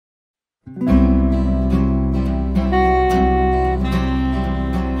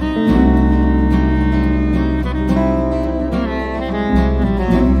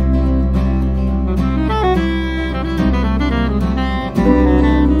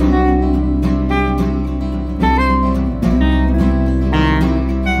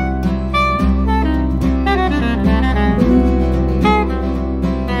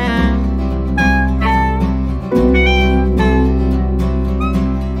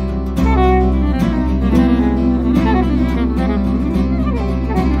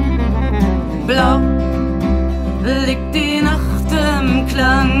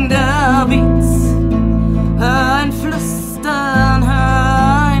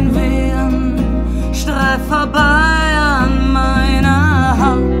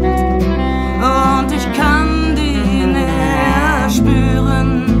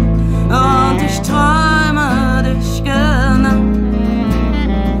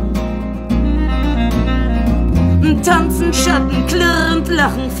Tanzen, Schatten, klirrend,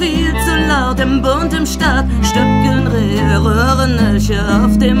 lachen, viel zu laut im Bund, im Staat. Stöcken, Rehe, Röhren, Elche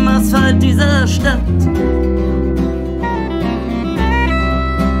auf dem Asphalt dieser Stadt.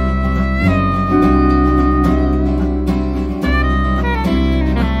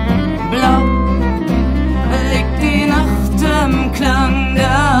 Blau liegt die Nacht im Klang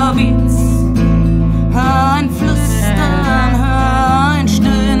der Beats. Ein Flüstern, ein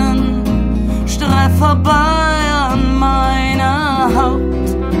Stöhnen, streif vorbei an meiner Haut.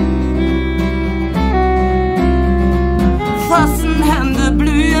 Fassen Hände,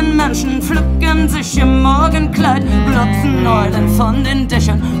 blühen Menschen, pflücken sich im Morgenkleid, glotzen Eulen von den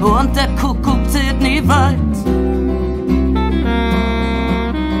Dächern und der Kuckuck zählt nie weit.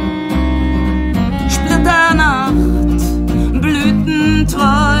 Splitternacht,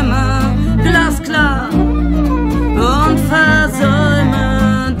 Blütenträume, glasklar und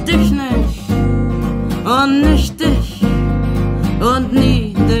versäume dich nicht und nicht dich und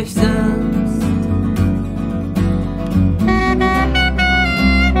nie dich selbst.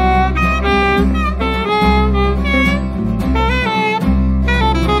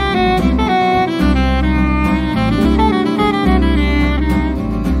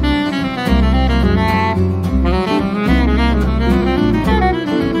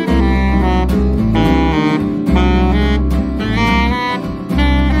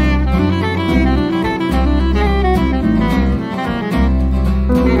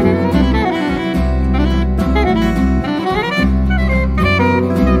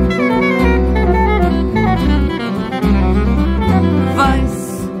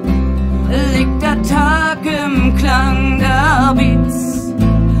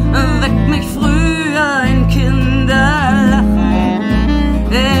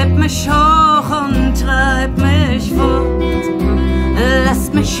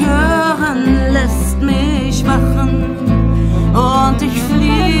 Hören, lässt mich wachen und ich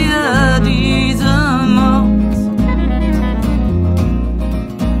fliehe diesem Ort.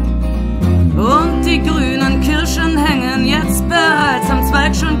 Und die grünen Kirschen hängen jetzt bereits am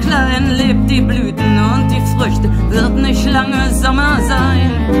Zweig schon klein. Lebt die Blüten und die Früchte, wird nicht lange Sommer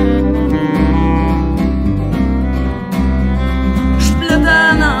sein.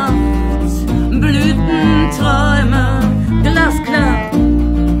 Splitternacht, Blütenträume, glasklar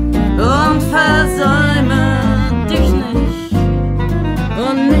und versäume dich nicht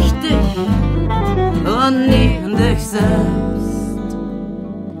und nicht dich und nie dich selbst.